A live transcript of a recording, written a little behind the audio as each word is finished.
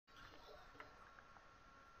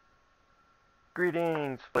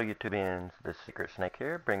Greetings, fellow YouTubians. This is SecretSnake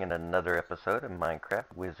here, bringing another episode of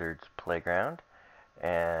Minecraft Wizard's Playground.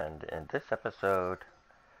 And in this episode,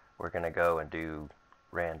 we're going to go and do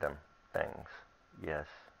random things. Yes,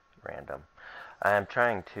 random. I am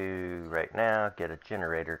trying to, right now, get a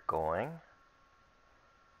generator going.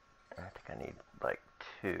 I think I need, like,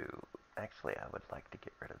 two. Actually, I would like to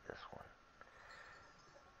get rid of this one.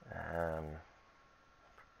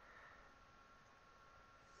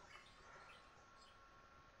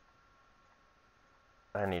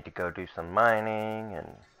 I need to go do some mining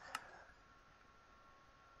and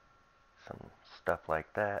some stuff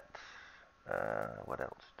like that. What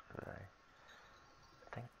else do I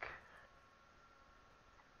think?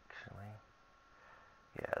 Actually,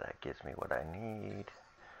 yeah, that gives me what I need.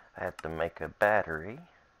 I have to make a battery,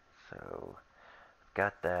 so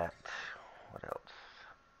got that. What else?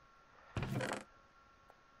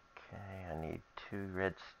 Okay, I need 2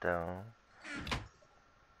 redstone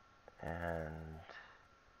and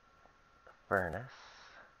a furnace.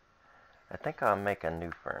 I think I'll make a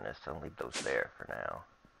new furnace and leave those there for now.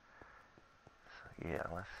 So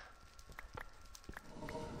yeah,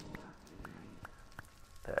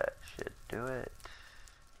 that should do it.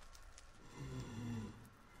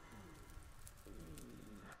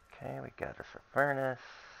 Okay, we got us a furnace.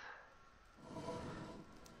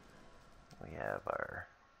 We have our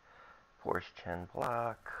force chin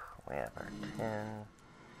block. We have our tin.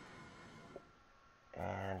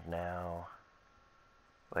 And now,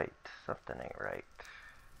 wait, something ain't right.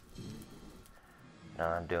 No,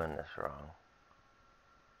 I'm doing this wrong.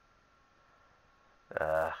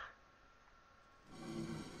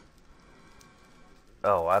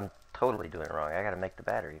 Oh, I'm totally doing it wrong. I gotta make the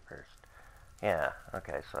battery first. Yeah,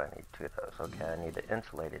 okay, so I need 2 of those. Okay, I need an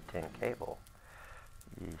insulated tin cable.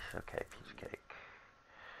 Yeesh, okay, piece of cake.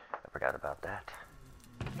 I forgot about that.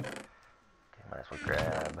 Okay, might as well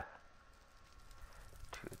grab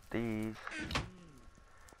 2 of these.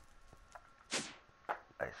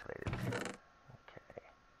 Isolated tin. Okay.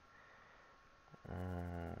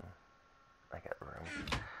 I got room.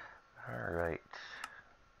 Alright.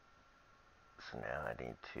 So now I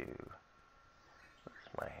need to... Where's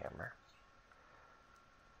my hammer?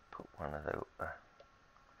 Put one of those...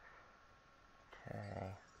 Okay.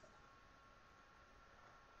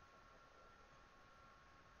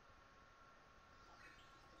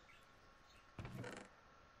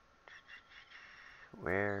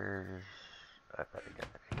 Where's... I better get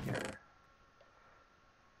it here.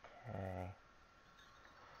 Okay.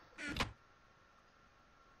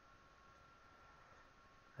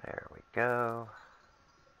 There we go.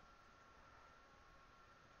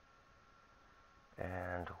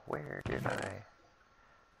 And where did I...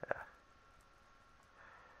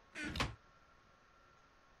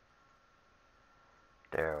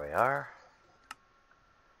 There we are.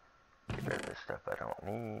 Get rid of the stuff I don't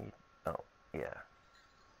need. Oh, yeah.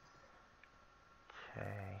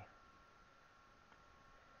 Okay.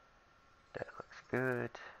 That looks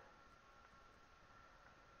good.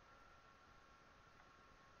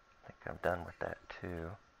 I think I'm done with that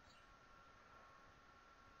too.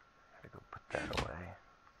 Gotta go put that away.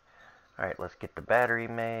 Alright, let's get the battery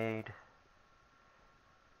made.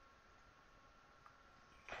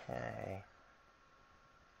 Okay.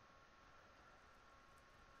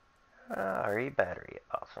 Our e-battery,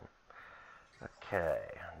 awesome.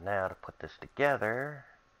 Okay, now to put this together.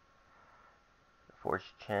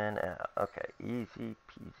 Force chin out. Okay, easy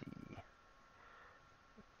peasy.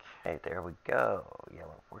 Okay, there we go.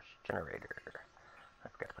 Yellow force generator. I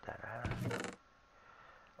forgot to put that out.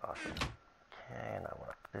 Awesome. Okay, and I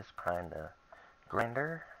want this behind the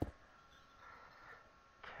grinder.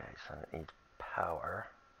 Okay, so it needs power.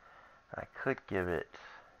 I could give it...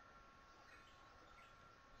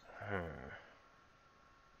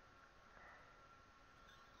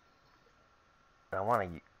 I want to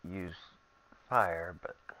use fire,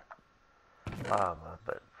 but lava,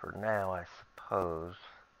 but for now I suppose,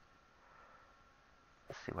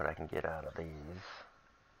 let's see what I can get out of these.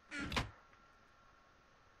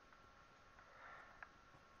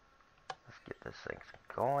 Let's get this thing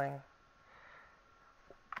going.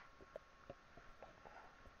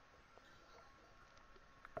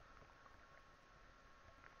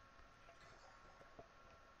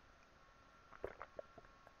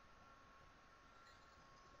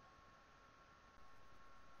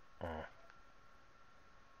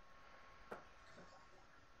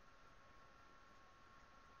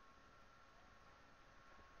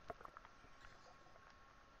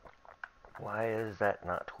 Why is that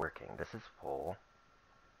not working? This is full.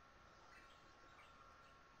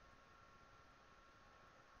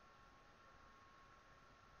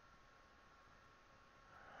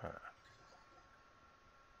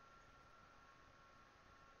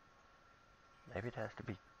 Maybe it has to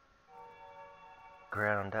be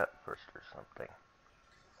ground up first or something.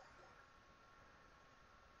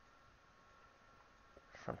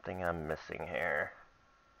 Something I'm missing here.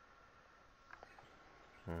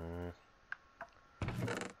 Why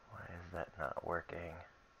is that not working?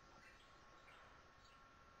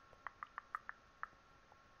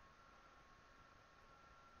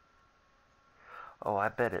 Oh, I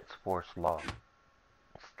bet it's force law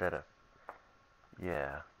instead of,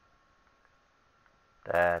 yeah,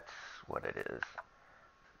 that's what it is.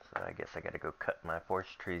 So I guess I gotta go cut my force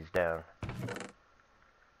trees down.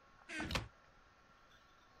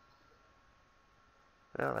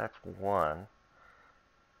 Well, that's one.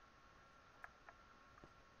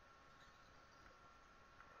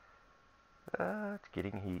 It's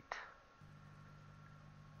getting heat.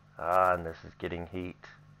 Ah, and this is getting heat.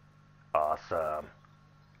 Awesome.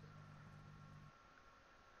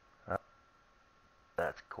 Oh,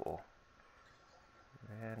 that's cool.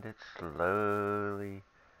 And it's slowly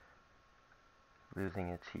losing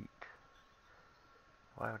its heat.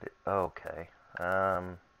 Why would it? Okay.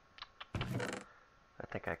 I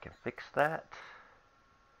think I can fix that.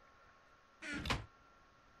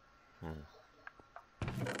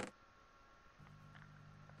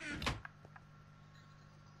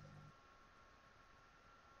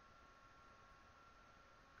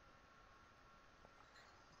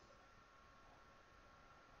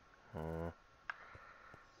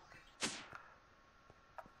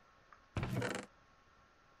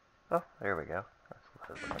 Oh, there we go. That's what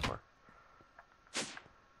I was looking for.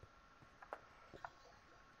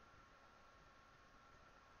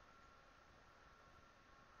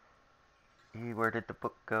 Where did the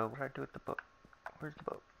book go? What did I do with the book? Where's the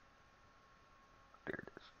book? There it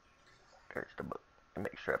is. There's the book. And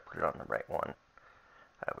make sure I put it on the right one.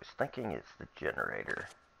 I was thinking it's the generator.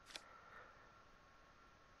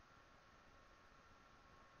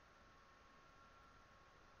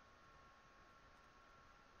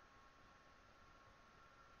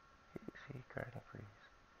 See, grinding freeze.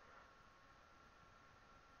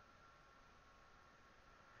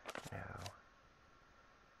 No.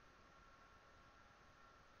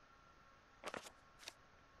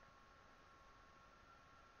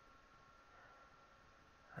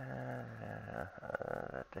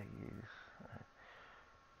 That they use.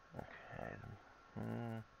 Okay.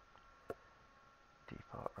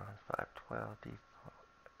 Default runs 512. Default,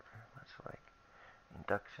 very much like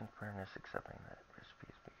induction furnace, accepting that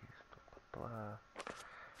recipes be used. Blah blah blah.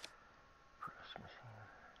 Force machine.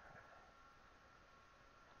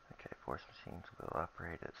 Okay, force machines will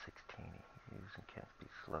operate at 16 EUs and can be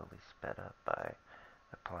slowly sped up by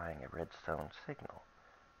applying a redstone signal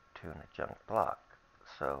to an adjunct block.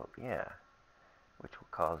 So, yeah, which will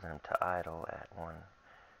cause them to idle at when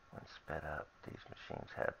sped up. These machines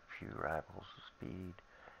have few rivals of speed.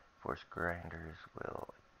 Force grinders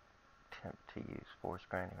will attempt to use force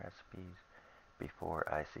grinding recipes before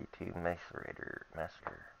IC2 macerator.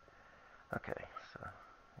 Okay, so,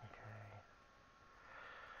 okay.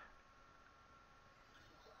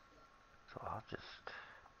 So I'll just...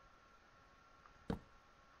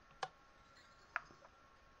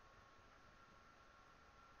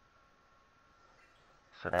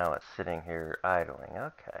 So now it's sitting here idling.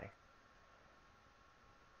 Okay.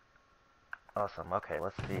 Awesome. Okay,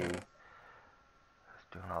 let's see. I was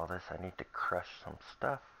doing all this. I need to crush some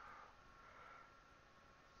stuff.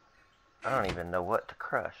 I don't even know what to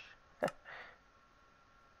crush.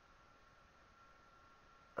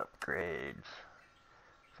 Upgrades.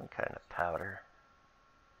 Some kind of powder.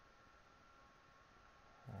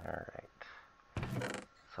 Alright.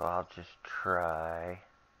 So I'll just try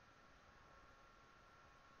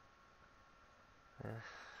this.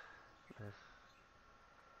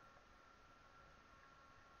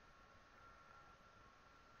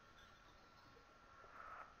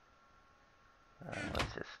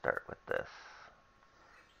 Let's just start with this.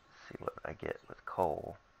 See what I get with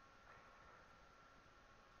coal.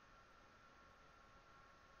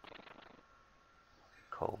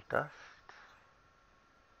 Coal dust.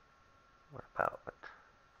 What about it?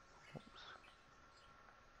 Oops.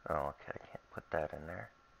 Oh, okay, I can't put that in there.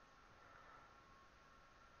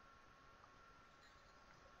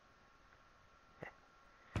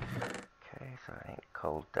 Okay, so it ain't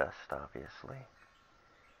coal dust, obviously.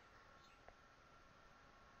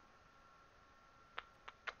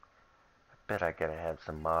 I bet I gotta have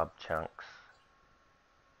some mob chunks.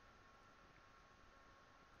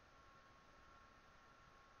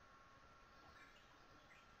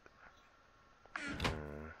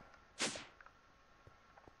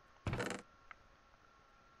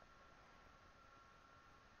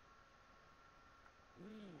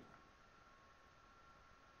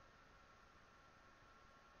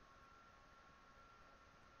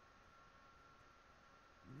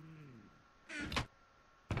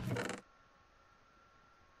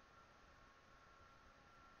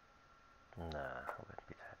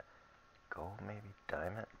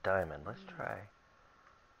 let's try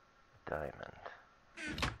diamond.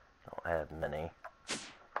 Don't have many.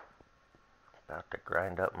 About to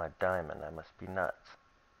grind up my diamond. I must be nuts.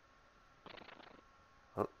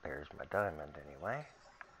 Oh, there's my diamond anyway.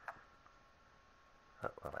 Oh,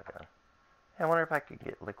 what have I done? I wonder if I could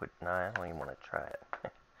get liquid. No, I don't even want to try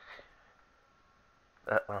it.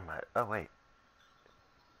 What am I? Oh, wait.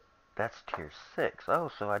 That's tier 6.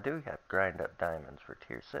 Oh, so I do have grind up diamonds for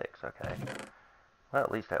tier 6. Okay. Well,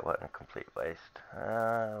 at least that wasn't a complete waste.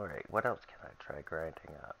 Alright, what else can I try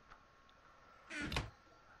grinding up?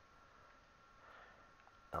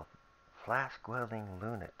 A flask welding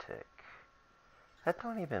lunatic. That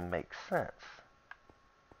don't even make sense.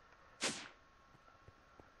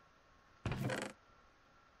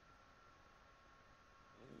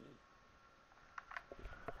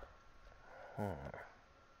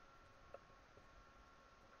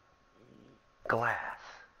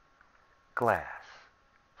 Glass.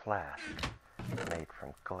 Flask. Made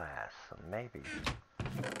from glass. So maybe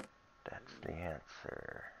that's the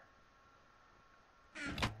answer.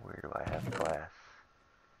 Where do I have glass?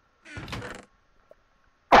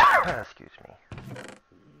 Excuse me.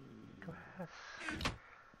 Glass.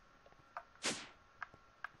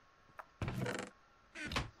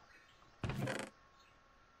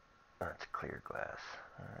 That's clear glass.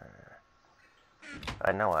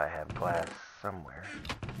 I know I have glass somewhere.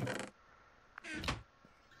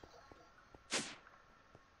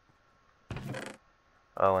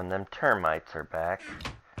 Oh, and them termites are back.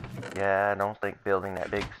 Yeah, I don't think building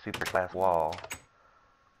that big super glass wall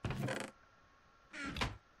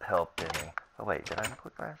helped any. Oh wait, did I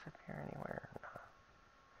put glass up here anywhere? No.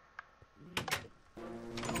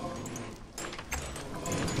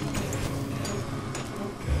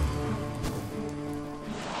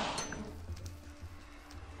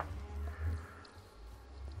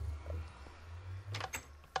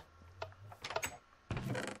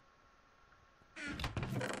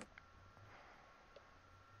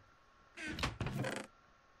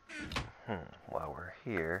 While we're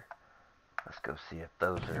here, let's go see if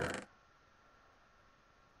those are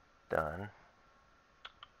done.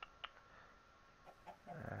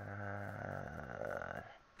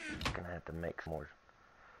 Gonna have to make some more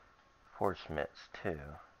force mitts too.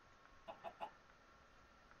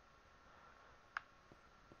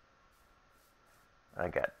 I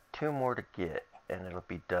got 2 more to get and it'll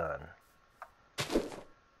be done.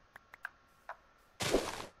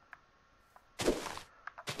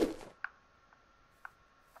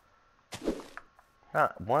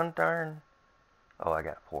 Not one darn. Oh, I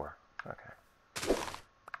got 4. Okay.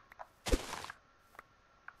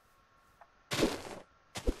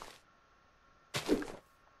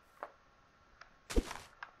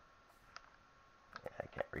 Yeah, I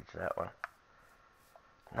can't reach that one.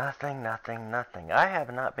 Nothing. I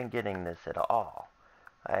have not been getting this at all.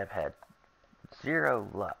 I have had 0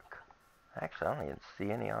 luck. Actually, I don't even see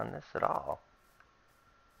any on this at all.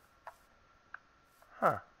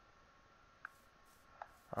 Huh.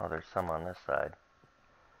 Oh, there's some on this side.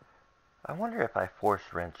 I wonder if I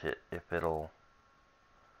force wrench it, if it'll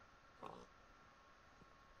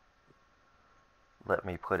let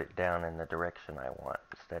me put it down in the direction I want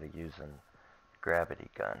instead of using gravity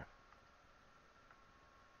gun.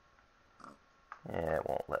 Yeah, it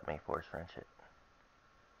won't let me force wrench it.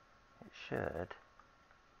 It should.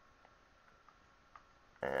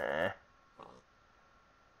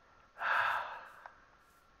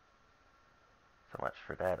 So much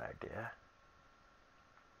for that idea.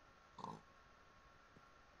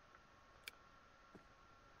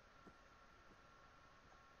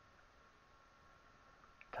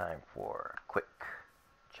 Time for a quick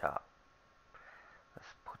chop.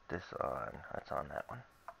 Let's put this on. That's on that one.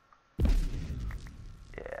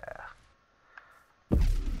 Yeah.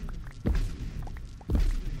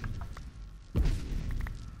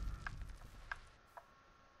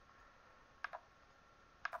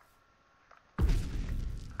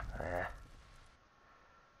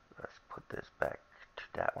 Let's put this back to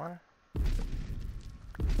that one.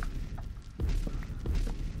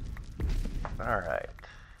 All right.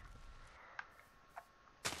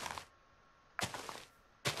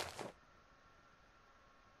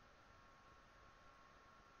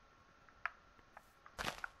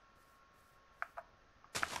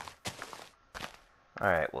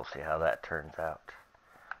 Alright, we'll see how that turns out.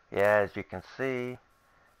 Yeah, as you can see,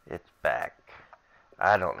 it's back.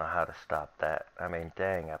 I don't know how to stop that. I mean,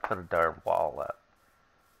 dang, I put a darn wall up.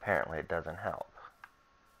 Apparently it doesn't help.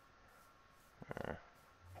 I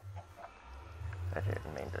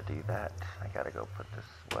didn't mean to do that. I gotta go put this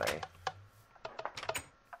away.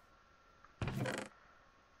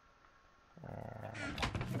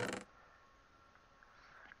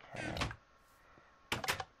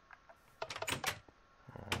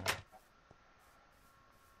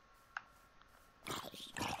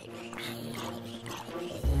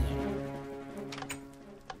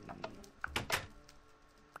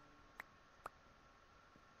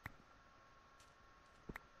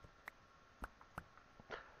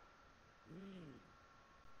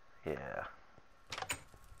 Yeah.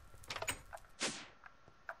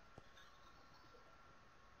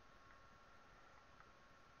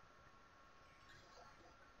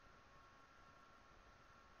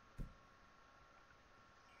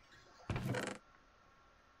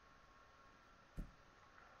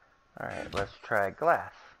 Alright, let's try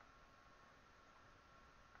glass.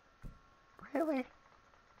 Really?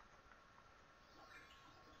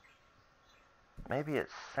 Maybe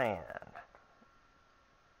it's sand.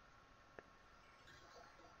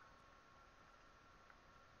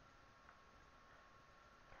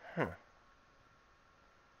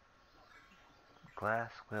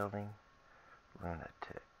 Glass wielding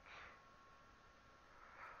lunatic.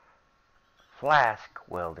 Flask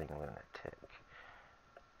wielding lunatic.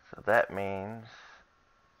 So that means,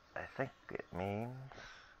 I think it means,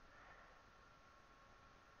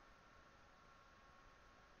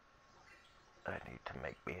 I need to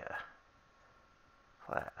make me a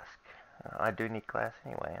flask. I do need glass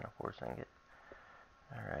anyway, and a force ingot.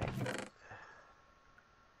 Alright.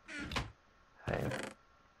 Hey.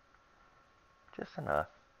 Just enough.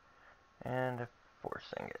 And a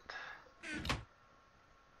force ingot.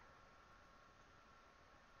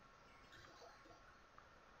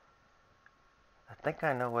 I think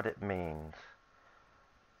I know what it means.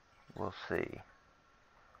 We'll see.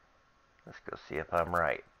 Let's go see if I'm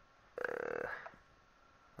right.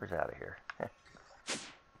 Where's out of here?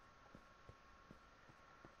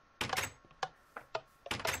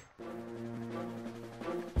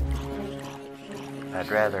 I'd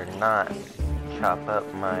rather not chop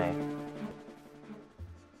up my...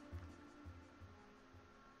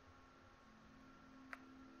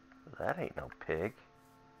 That ain't no pig.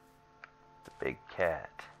 It's a big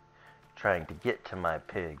cat trying to get to my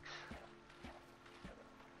pigs.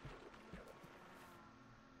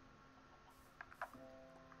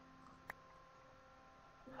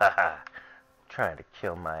 Haha, trying to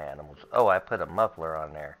kill my animals. Oh, I put a muffler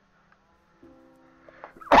on there.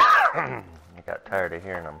 I got tired of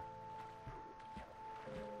hearing them.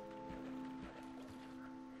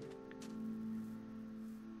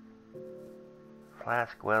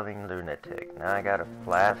 Flask welding lunatic. Now I got a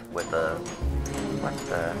flask with a... What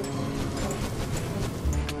the...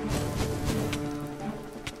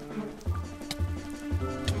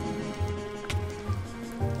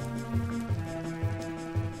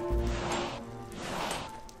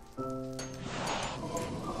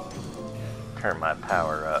 Turn my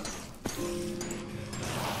power up.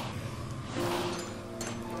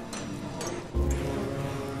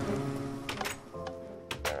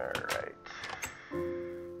 Alright.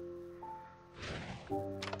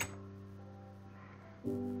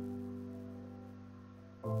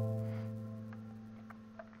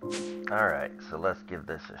 Alright, so let's give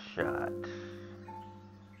this a shot.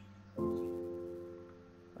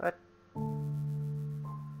 What?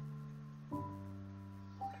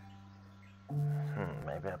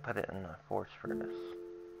 Maybe I put it in the force furnace.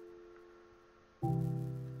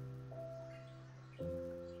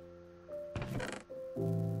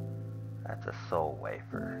 That's a soul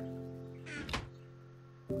wafer.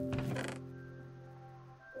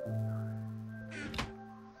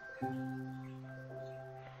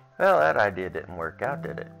 Well, that idea didn't work out,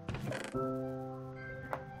 did it?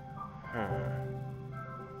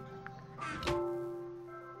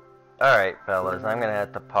 Alright, fellas, I'm gonna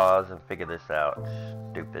have to pause and figure this out.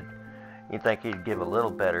 Stupid. You'd think he'd give a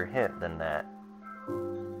little better hint than that.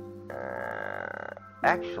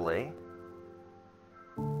 Actually,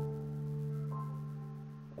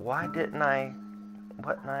 why wasn't I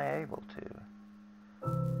able to?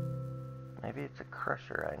 Maybe it's a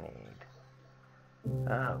crusher I need.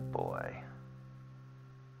 Oh boy.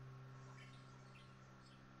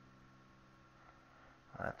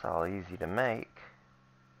 That's all easy to make.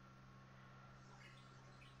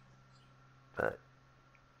 But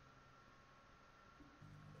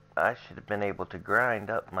I should have been able to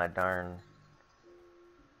grind up my darn...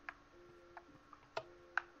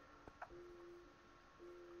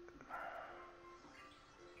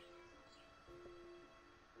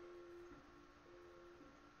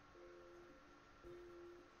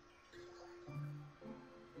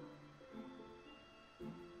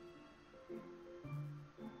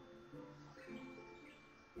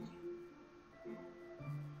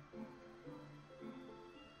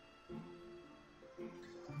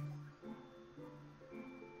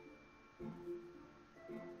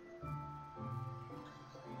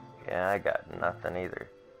 Yeah, I got nothing either.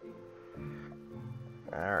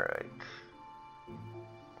 Alright.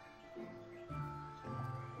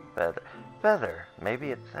 Feather.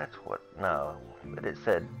 Maybe that's what... No. But it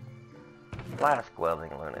said flask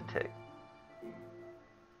welding lunatic.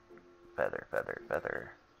 Feather, feather,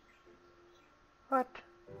 feather. What?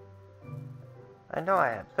 I know I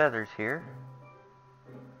have feathers here.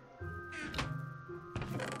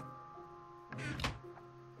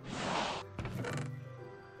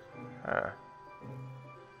 Huh.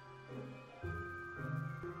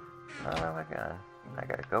 Son of a gun. I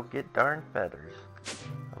gotta go get darn feathers.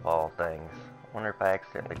 Of all things. I wonder if I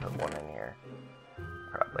accidentally put one in here.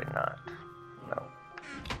 Probably not. No.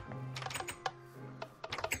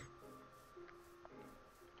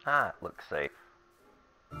 Ah, it looks safe.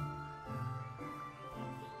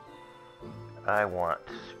 I want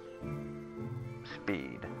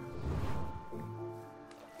speed.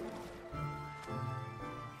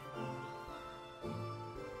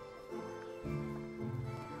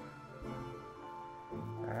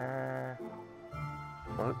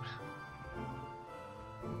 Oops.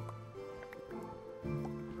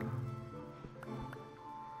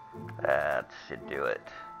 That should do it.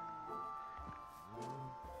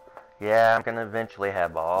 Yeah, I'm gonna eventually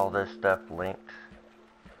have all this stuff linked.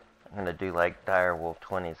 I'm gonna do like Direwolf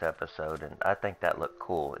 20's episode, and I think that looked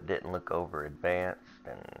cool. It didn't look over advanced,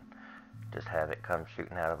 and just have it come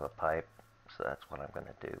shooting out of a pipe. So that's what I'm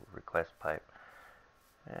gonna do. Request pipe.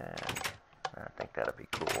 And I think that'll be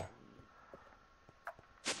cool.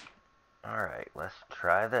 Alright, let's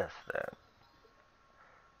try this then.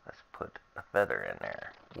 Let's put a feather in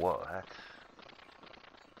there. Whoa, that's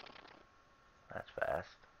fast.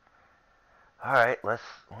 Alright, let's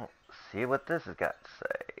see what this has got to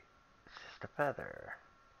say. It's just a feather.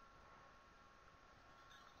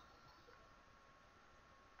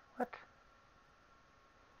 What?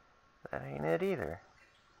 That ain't it either.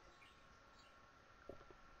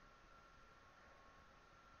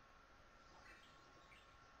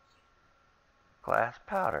 Glass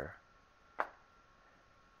powder.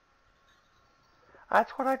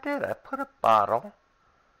 That's what I did. I put a bottle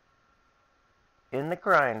in the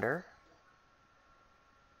grinder,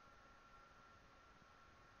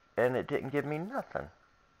 and it didn't give me nothing.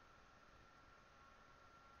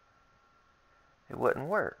 It wouldn't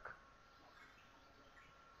work.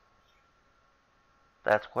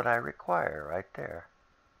 That's what I require right there.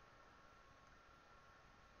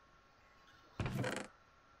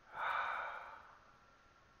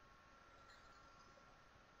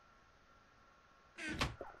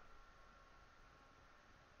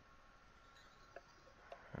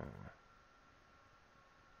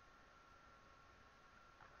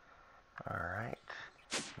 Alright.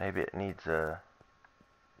 Maybe it needs a...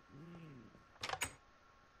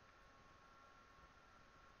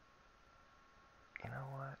 You know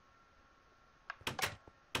what?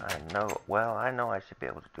 I know I should be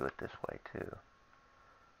able to do it this way too.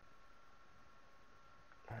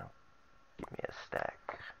 You know, give me a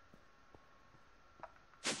stack.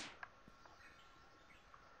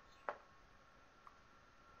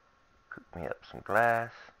 Cook me up some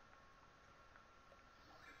glass.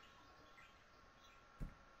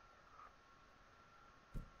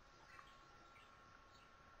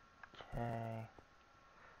 Okay.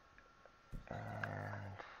 And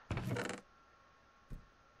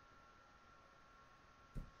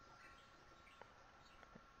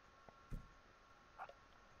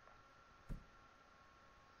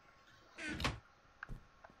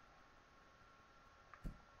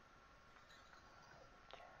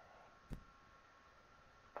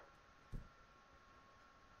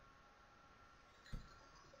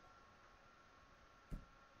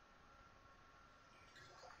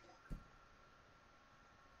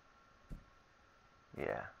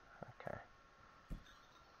yeah, okay.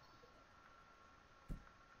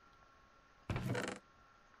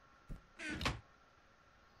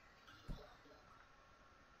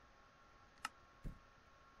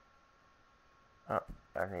 Oh,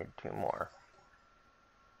 I need 2 more.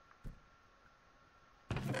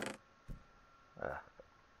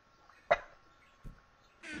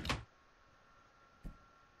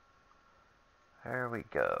 There we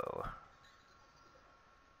go.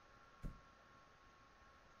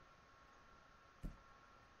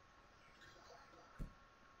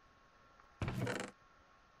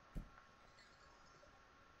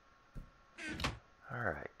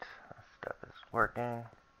 Alright, that stuff is working.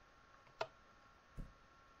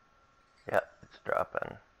 Yep, it's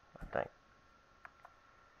dropping, I think.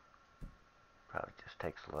 Probably just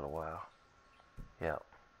takes a little while. Yep.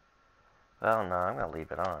 Well, no, I'm going to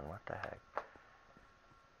leave it on. What the heck?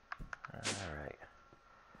 Alright.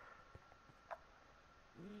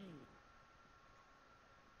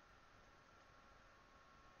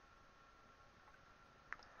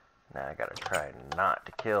 Now I gotta try not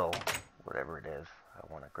to kill whatever it is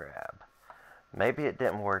I want to grab. Maybe it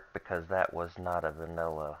didn't work because that was not a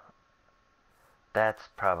vanilla That's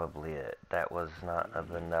probably it. That was not a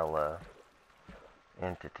vanilla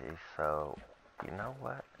entity, so you know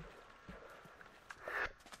what?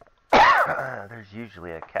 There's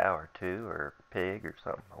usually a cow or two, or pig or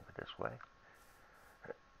something over this way.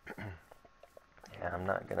 Yeah, I'm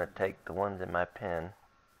not gonna take the ones in my pen.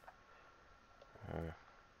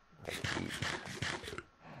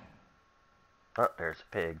 Oh, there's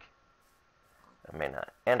a pig. I mean,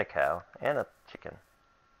 and a cow, and a chicken.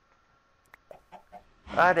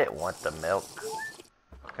 I didn't want the milk.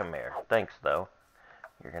 Come here. Thanks, though.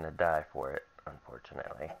 You're gonna die for it,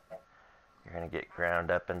 unfortunately. You're gonna get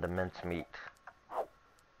ground up into mincemeat.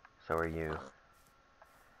 So are you.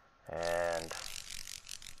 And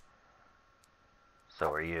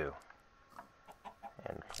so are you.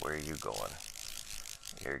 And where are you going?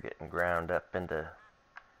 You're getting ground up into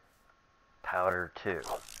powder too.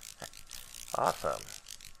 Awesome.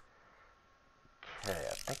 Okay,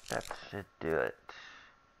 I think that should do it.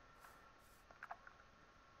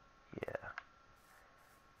 Yeah.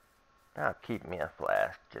 Now keep me a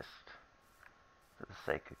flask, just for the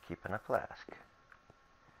sake of keeping a flask.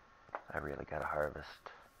 I really gotta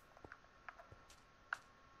harvest.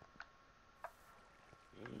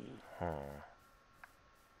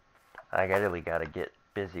 I really gotta get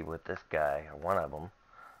busy with this guy, or one of them.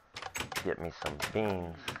 Get me some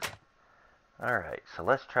beans. Alright, so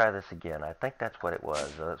let's try this again. I think that's what it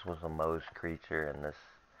was. This was a Moe's creature, and this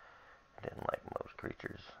I didn't like Moe's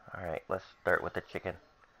creatures. Alright, let's start with the chicken.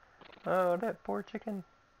 Oh, that poor chicken.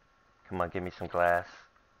 Come on, give me some glass.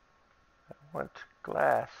 I want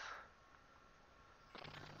glass.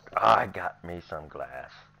 Oh, I got me some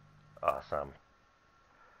glass. Awesome.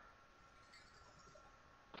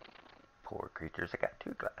 Poor creatures, I got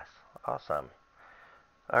 2 glass. Awesome.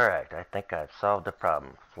 Alright, I think I've solved the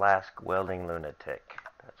problem. Flask welding lunatic.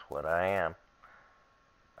 That's what I am.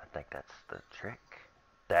 I think that's the trick.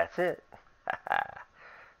 That's it.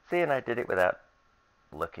 See, and I did it without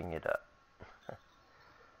looking it up. So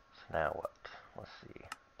now what? Let's see.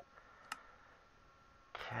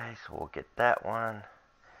 Okay, so we'll get that one.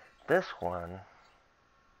 This one,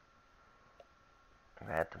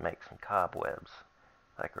 I had to make some cobwebs.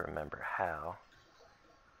 If I can remember how.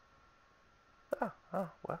 Oh,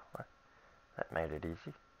 well, that made it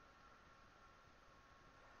easy.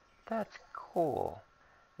 That's cool.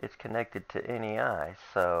 It's connected to any eye,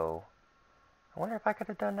 so I wonder if I could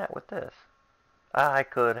have done that with this. I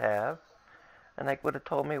could have, and they would have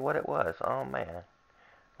told me what it was. Oh man,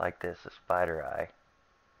 like this, a spider eye.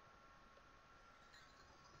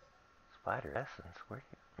 Spider essence, where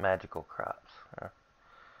you? Magical crops, huh?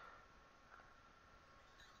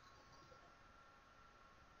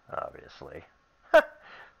 Obviously.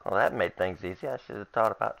 Well, that made things easy. I should have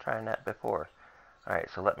thought about trying that before. Alright,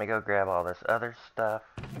 so let me go grab all this other stuff.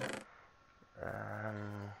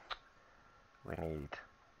 We need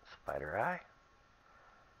spider eye.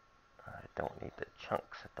 I don't need the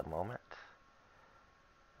chunks at the moment.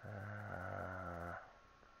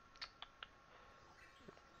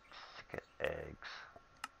 Get eggs.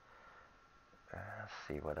 Let's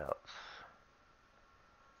see what else.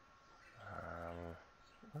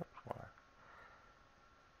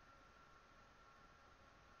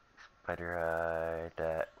 Spider eye,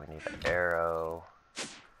 that we need an arrow.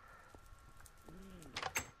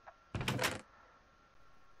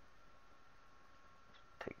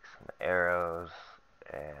 Take some arrows,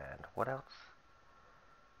 and what else?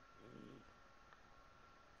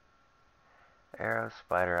 Arrow,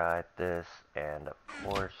 spider eye, this, and of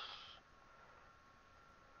course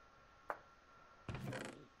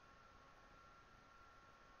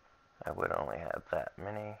I would only have that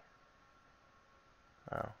many.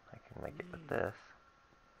 Oh, I can make it with this.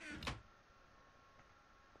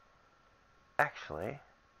 Actually,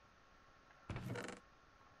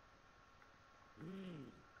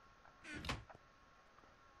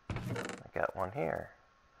 I got one here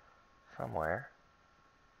somewhere.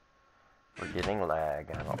 We're getting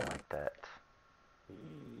lag. I don't like that.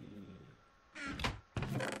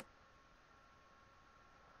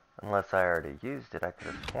 Unless I already used it, I could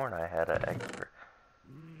have sworn I had an extra.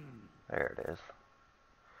 There it is.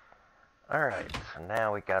 Alright, so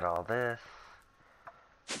now we got all this.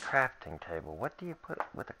 Crafting table. What do you put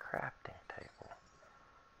with a crafting table?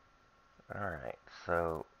 Alright,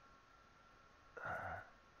 so...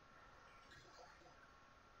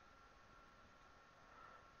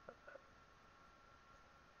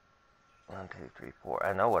 1, 2, 3, 4.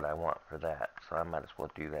 I know what I want for that, so I might as well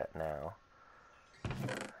do that now.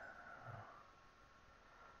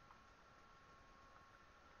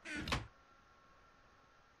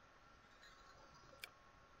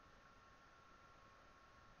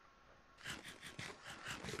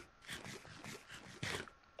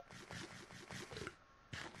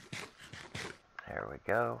 we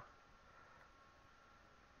go.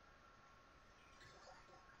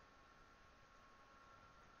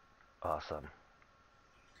 Awesome.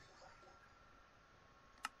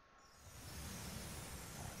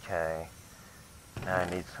 Okay. Now I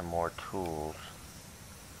need some more tools.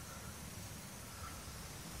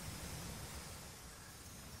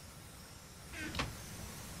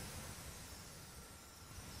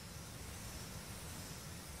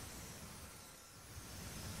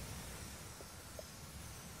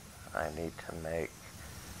 I need to make,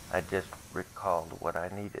 I just recalled what I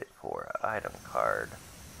needed for an item card.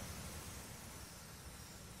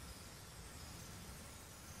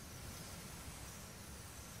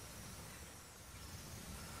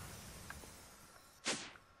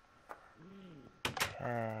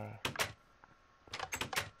 Okay.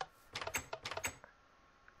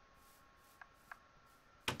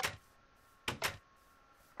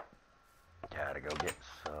 Gotta go get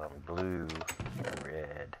some blue and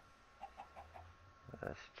red.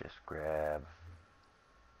 Let's just grab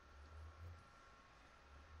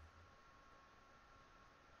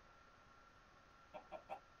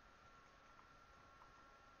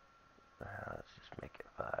let's just make it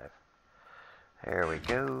 5. There we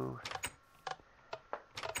go.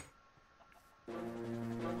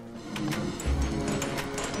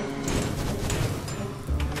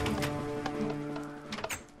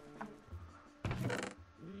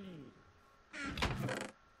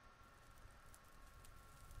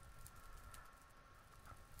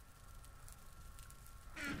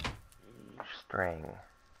 String.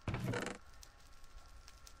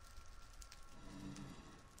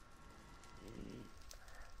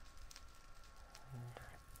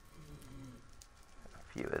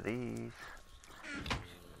 A few of these.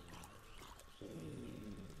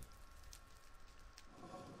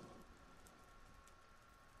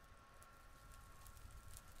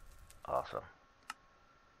 Awesome.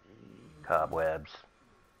 Cobwebs.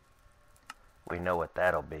 We know what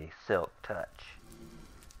that'll be. Silk touch.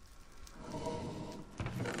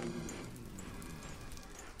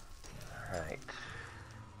 Alright.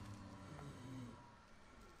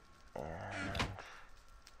 And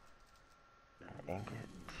an ingot.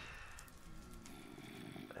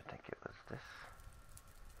 I think it was this.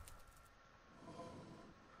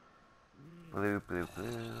 Blue, blue,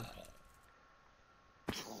 blue.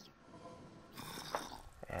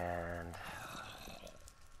 And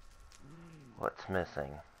what's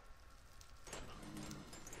missing?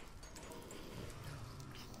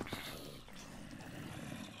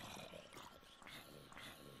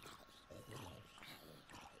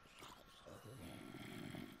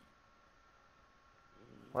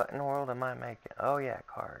 What in the world am I making? Oh yeah,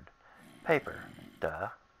 card. Paper. Duh.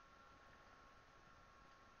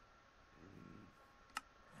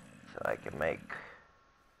 So I can make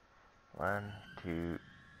 1, 2,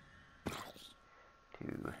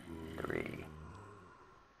 2, 3.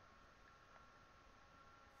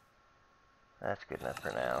 That's good enough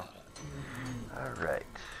for now. Alright.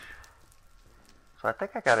 So I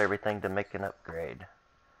think I got everything to make an upgrade.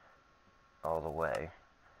 All the way.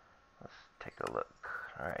 Let's take a look.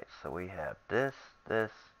 Alright, so we have this,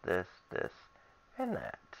 this, this, this, and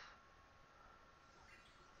that.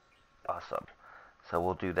 Awesome. So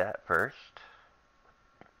we'll do that first.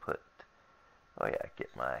 Oh yeah, get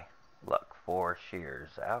my luck 4 shears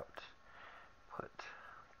out. Put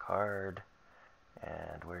card,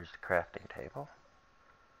 and where's the crafting table?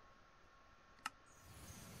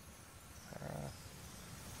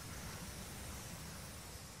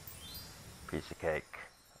 Piece of cake.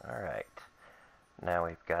 Alright. Now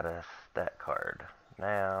we've got us that card.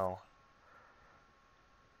 Now,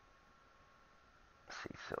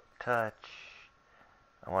 see, silk touch.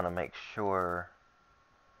 I want to make sure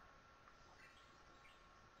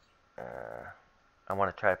I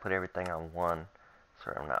want to try to put everything on one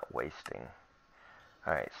so I'm not wasting.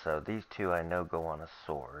 Alright, so these 2 I know go on a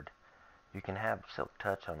sword. You can have silk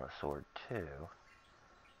touch on a sword too.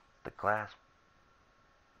 The glass,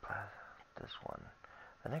 this one.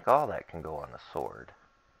 I think all that can go on a sword.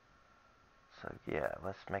 So yeah,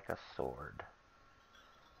 let's make a sword.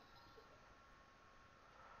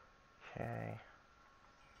 Okay.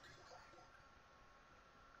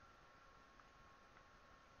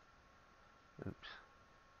 Oops.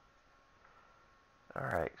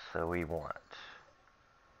 Alright, so we want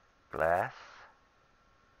glass,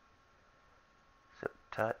 silk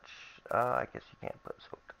touch. Oh, I guess you can't put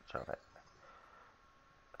silk touch on it.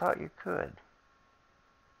 I thought you could.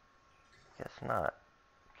 Guess not.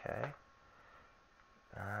 Okay.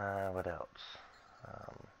 What else?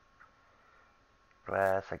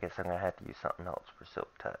 Glass. I guess I'm going to have to use something else for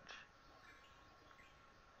silk touch.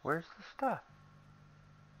 Where's the stuff?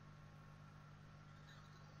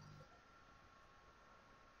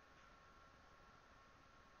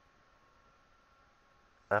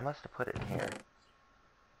 I must have put it in here.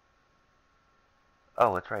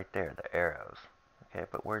 Oh, it's right there, the arrows. Okay,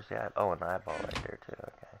 but where's the eyeball? Oh, an eyeball right there too,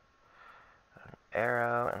 okay. An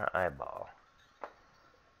arrow and an eyeball.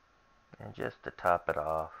 And just to top it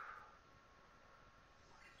off,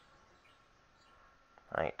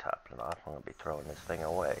 I ain't topping it off, I'm going to be throwing this thing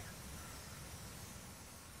away.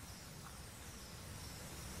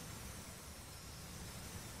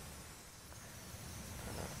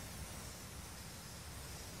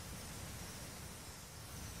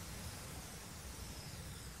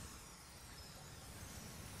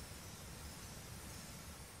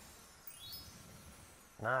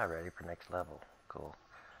 Now ready for next level. Cool.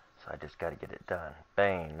 So I just got to get it done.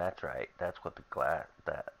 Bane, that's right. That's what the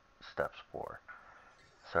that stuff's for.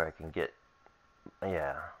 So I can get,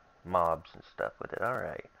 yeah, mobs and stuff with it.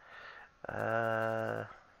 Alright.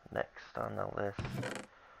 Next on the list. Get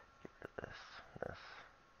rid of this.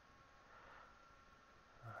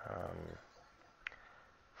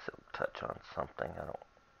 Silk touch on something.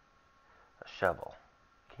 A shovel.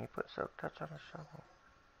 Can you put silk touch on a shovel?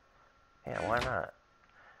 Yeah, why not?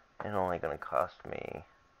 It's only going to cost me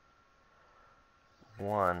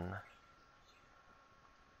one.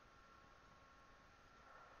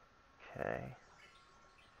 Okay.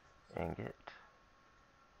 Ingot.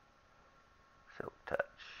 Silk touch.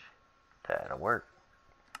 That'll work.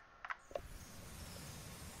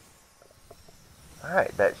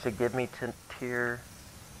 Alright, that should give me to tier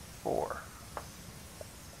 4.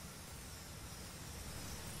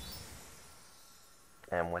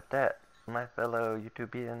 And with that, my fellow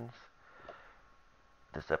YouTubians,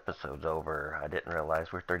 this episode's over. I didn't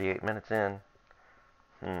realize we're 38 minutes in.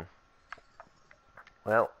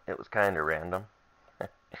 Well, it was kind of random.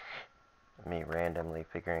 Me randomly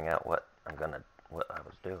figuring out what I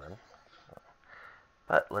was doing. So.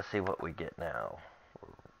 But let's see what we get now.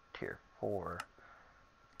 Tier 4.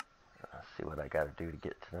 Let's see what I got to do to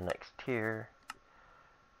get to the next tier.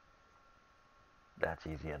 That's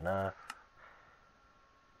easy enough.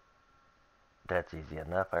 That's easy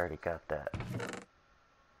enough. I already got that.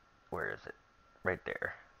 Where is it? Right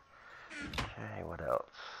there. Okay, what else?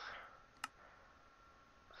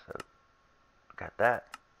 So, got that.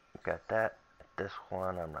 Got that. This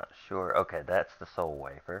one, I'm not sure. Okay, that's the soul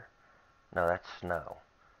wafer. No, that's snow.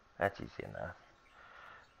 That's easy enough.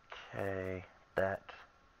 Okay, that.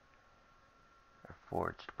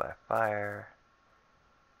 Forged by fire.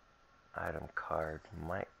 Item card.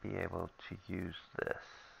 Might be able to use this.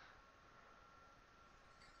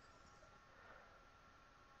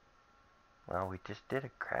 Well, we just did a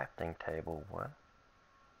crafting table one.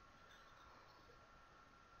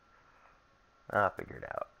 I'll figure it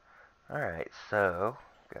out. Alright, so,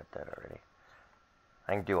 got that already.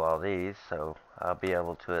 I can do all these, so I'll be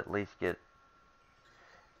able to at least get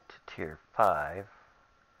to tier 5.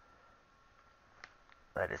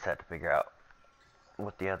 I just had to figure out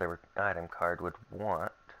what the other item card would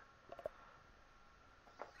want.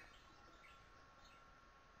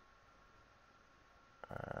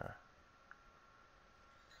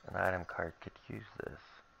 An item card could use this.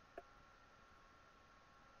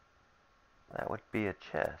 That would be a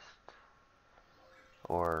chest.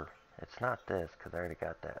 Or, it's not this, because I already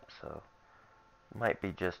got that, so it might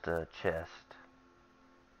be just a chest.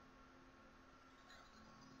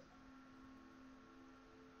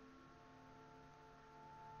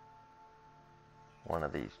 One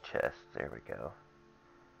of these chests, there we go.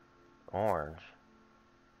 Orange.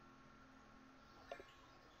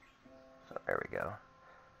 So there we go.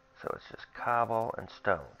 So it's just cobble and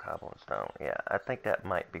stone. Cobble and stone. Yeah, I think that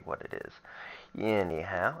might be what it is.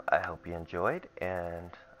 Anyhow, I hope you enjoyed,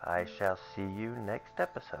 and I shall see you next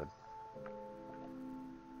episode.